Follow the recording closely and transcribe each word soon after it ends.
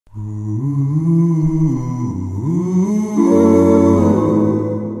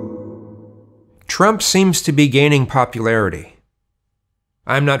Trump seems to be gaining popularity.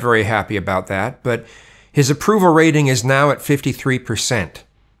 I'm not very happy about that, but his approval rating is now at 53%.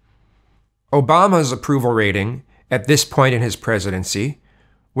 Obama's approval rating at this point in his presidency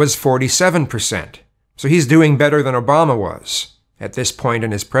was 47%. So he's doing better than Obama was at this point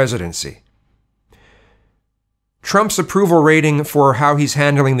in his presidency. Trump's approval rating for how he's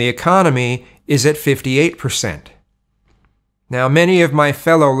handling the economy is at 58%. Now, many of my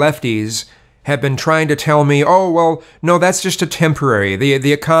fellow lefties have been trying to tell me, oh, well, no, that's just a temporary.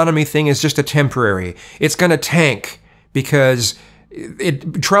 The economy thing is just a temporary. It's going to tank because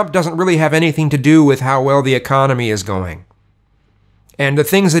Trump doesn't really have anything to do with how well the economy is going. And the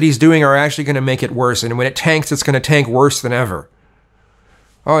things that he's doing are actually going to make it worse. And when it tanks, it's going to tank worse than ever.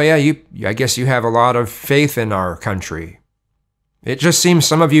 Oh, yeah, I guess you have a lot of faith in our country. It just seems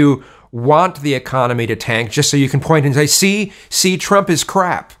some of you want the economy to tank just so you can point and say, see, Trump is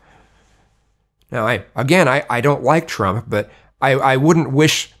crap. Now, I don't like Trump, but I wouldn't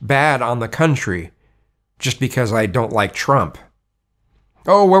wish bad on the country just because I don't like Trump.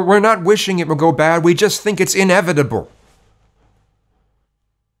 Oh, we're not wishing it will go bad. We just think it's inevitable.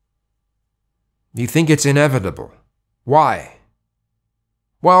 You think it's inevitable. Why?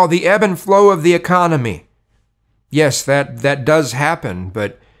 Well, the ebb and flow of the economy. Yes, that does happen,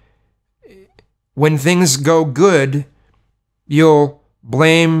 but when things go good, you'll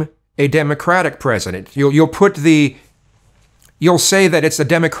blame a Democratic president. You'll say that it's a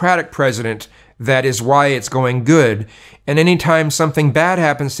Democratic president that is why it's going good, and anytime something bad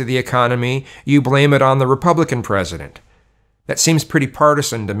happens to the economy, you blame it on the Republican president. That seems pretty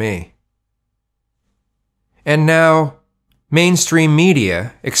partisan to me. And now, mainstream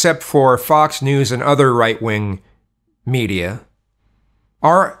media, except for Fox News and other right-wing media,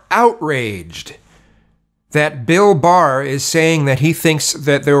 are outraged that Bill Barr is saying that he thinks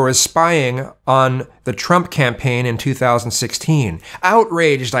that there was spying on the Trump campaign in 2016.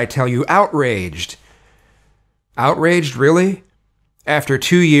 Outraged, I tell you, outraged. Outraged, really? After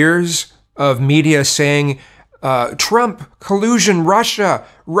 2 years of media saying, Trump, collusion, Russia,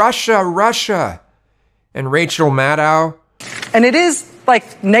 Russia, Russia. And Rachel Maddow. And it is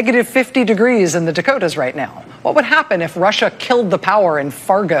like negative 50 degrees in the Dakotas right now. What would happen if Russia killed the power in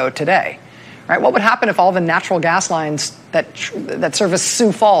Fargo today? Right? What would happen if all the natural gas lines that service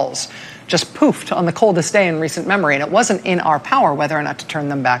Sioux Falls just poofed on the coldest day in recent memory, and it wasn't in our power whether or not to turn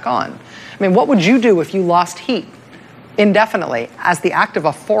them back on? I mean, what would you do if you lost heat indefinitely as the act of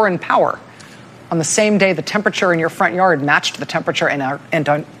a foreign power on the same day the temperature in your front yard matched the temperature in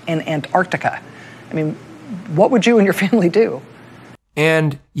Antarctica? I mean, what would you and your family do?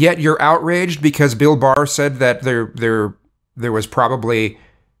 And yet you're outraged because Bill Barr said that there was probably...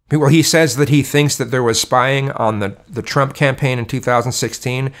 Well, he says that he thinks that there was spying on the Trump campaign in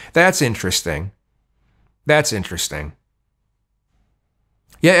 2016. That's interesting. That's interesting.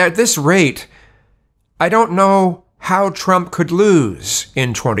 Yeah, at this rate, I don't know how Trump could lose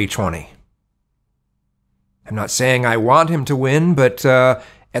in 2020. I'm not saying I want him to win, but at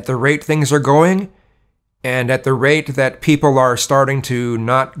the rate things are going, and at the rate that people are starting to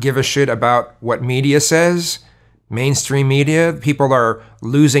not give a shit about what media says, mainstream media, people are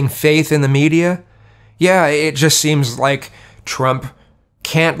losing faith in the media. Yeah, it just seems like Trump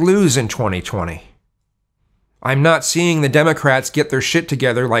can't lose in 2020. I'm not seeing the Democrats get their shit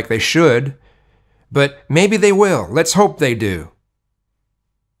together like they should, but maybe they will. Let's hope they do.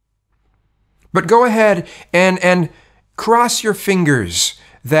 But go ahead and cross your fingers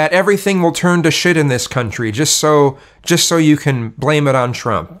that everything will turn to shit in this country just so you can blame it on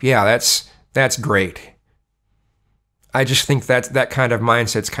Trump. Yeah, that's great. I just think that kind of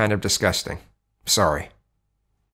mindset's kind of disgusting. Sorry.